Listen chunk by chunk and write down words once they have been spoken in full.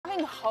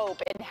having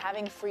hope and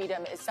having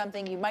freedom is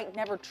something you might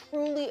never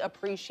truly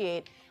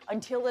appreciate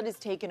until it is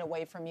taken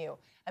away from you.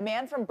 A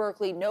man from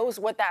Berkeley knows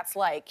what that's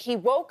like. He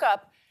woke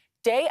up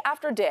day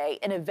after day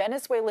in a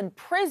Venezuelan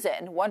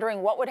prison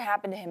wondering what would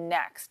happen to him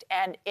next.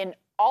 And in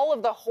all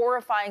of the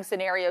horrifying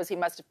scenarios he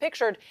must have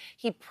pictured,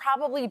 he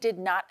probably did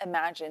not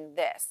imagine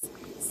this.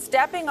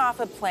 Stepping off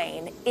a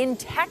plane in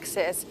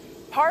Texas,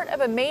 part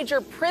of a major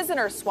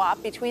prisoner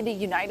swap between the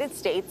United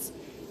States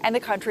and the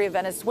country of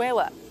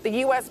Venezuela. The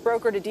U.S.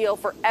 brokered a deal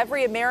for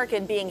every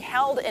American being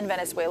held in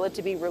Venezuela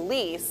to be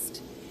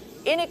released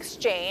in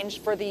exchange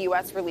for the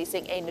U.S.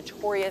 releasing a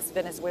notorious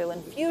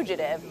Venezuelan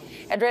fugitive.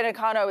 Andrea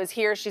Nakano is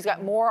here. She's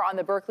got more on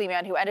the Berkeley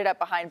man who ended up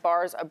behind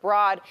bars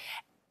abroad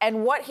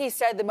and what he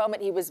said the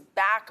moment he was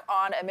back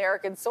on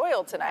American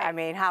soil tonight. I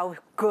mean, how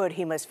good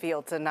he must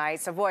feel tonight.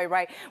 Savoy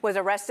Wright was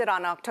arrested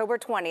on October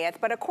 20th,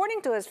 but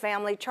according to his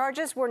family,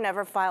 charges were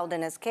never filed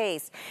in his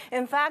case.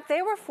 In fact,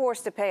 they were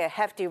forced to pay a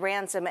hefty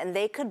ransom, and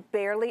they could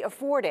barely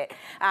afford it.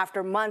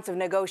 After months of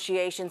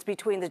negotiations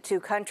between the two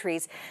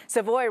countries,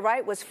 Savoy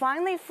Wright was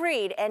finally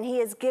freed, and he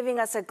is giving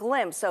us a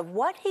glimpse of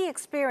what he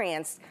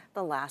experienced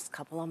the last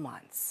couple of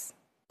months.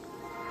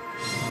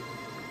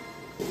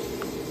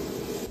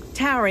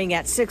 Towering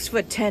at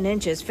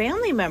 6'10",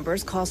 family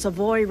members call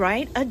Savoy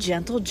Wright a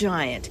gentle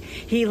giant.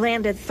 He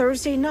landed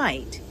Thursday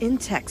night in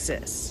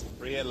Texas.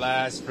 Free at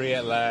last,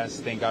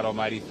 thank God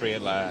Almighty, free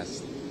at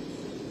last.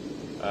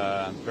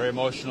 Very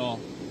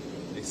emotional,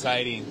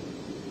 exciting,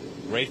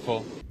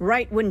 grateful.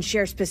 Wright wouldn't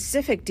share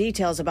specific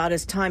details about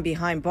his time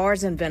behind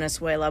bars in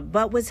Venezuela,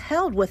 but was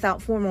held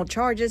without formal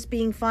charges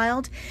being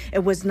filed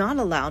and was not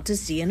allowed to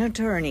see an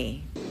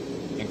attorney.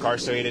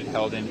 Incarcerated,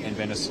 held in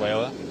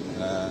Venezuela,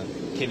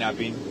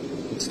 kidnapping,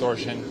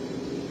 extortion,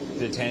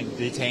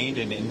 detained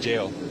and in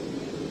jail.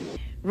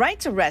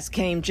 Wright's arrest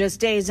came just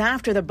days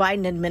after the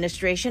Biden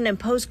administration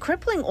imposed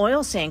crippling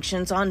oil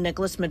sanctions on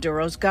Nicolas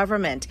Maduro's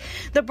government.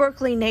 The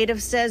Berkeley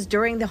native says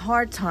during the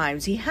hard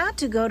times he had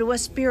to go to a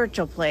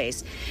spiritual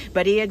place,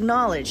 but he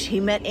acknowledged he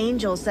met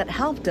angels that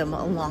helped him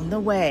along the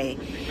way.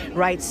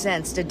 Wright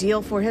sensed a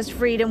deal for his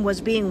freedom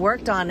was being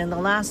worked on in the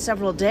last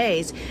several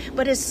days,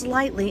 but is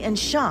slightly in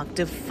shock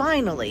to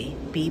finally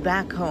be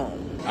back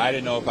home. I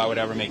didn't know if I would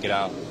ever make it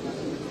out,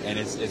 and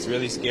it's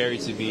really scary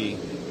to be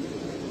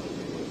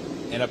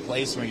in a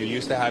place where you're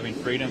used to having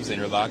freedoms and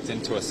you're locked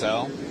into a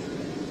cell,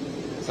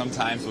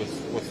 sometimes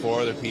with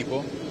 4 other people,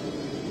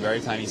 a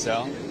very tiny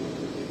cell,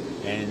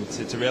 and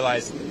to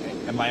realize,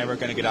 am I ever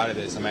going to get out of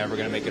this? Am I ever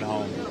going to make it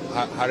home?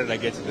 How did I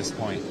get to this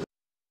point?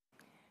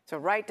 So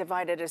Wright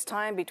divided his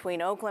time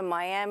between Oakland,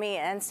 Miami,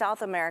 and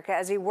South America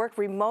as he worked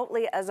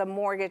remotely as a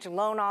mortgage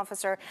loan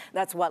officer.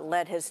 That's what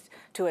led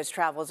to his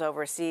travels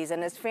overseas.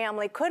 And his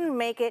family couldn't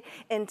make it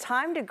in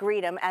time to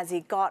greet him as he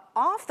got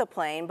off the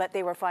plane, but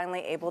they were finally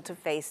able to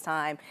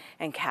FaceTime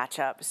and catch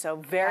up. So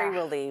very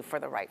relieved for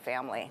the Wright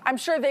family. I'm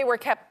sure they were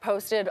kept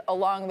posted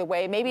along the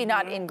way, maybe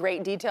not in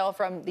great detail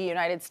from the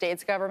United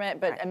States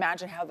government, but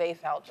imagine how they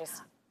felt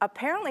just...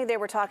 Apparently, they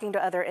were talking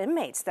to other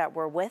inmates that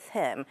were with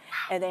him,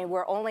 and they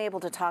were only able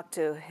to talk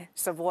to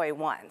Savoy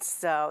once.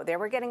 So they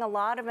were getting a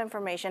lot of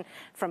information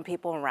from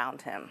people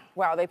around him.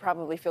 Wow, they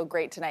probably feel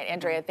great tonight.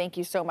 Andrea, thank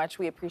you so much.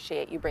 We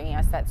appreciate you bringing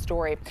us that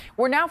story.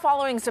 We're now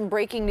following some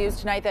breaking news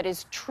tonight that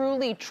is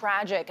truly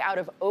tragic out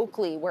of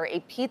Oakley, where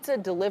a pizza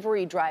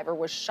delivery driver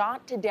was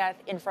shot to death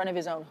in front of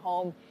his own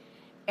home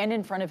and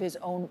in front of his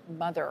own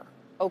mother.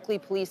 Oakley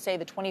police say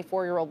the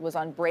 24-year-old was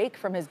on break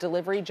from his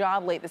delivery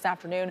job late this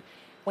afternoon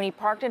when he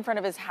parked in front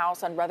of his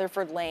house on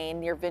Rutherford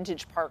Lane near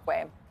Vintage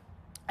Parkway.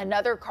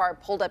 Another car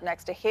pulled up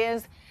next to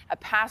his. A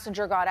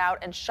passenger got out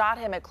and shot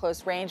him at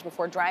close range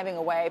before driving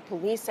away.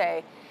 Police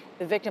say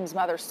the victim's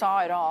mother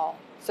saw it all.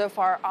 So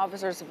far,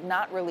 officers have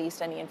not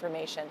released any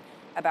information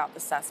about the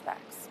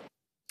suspects.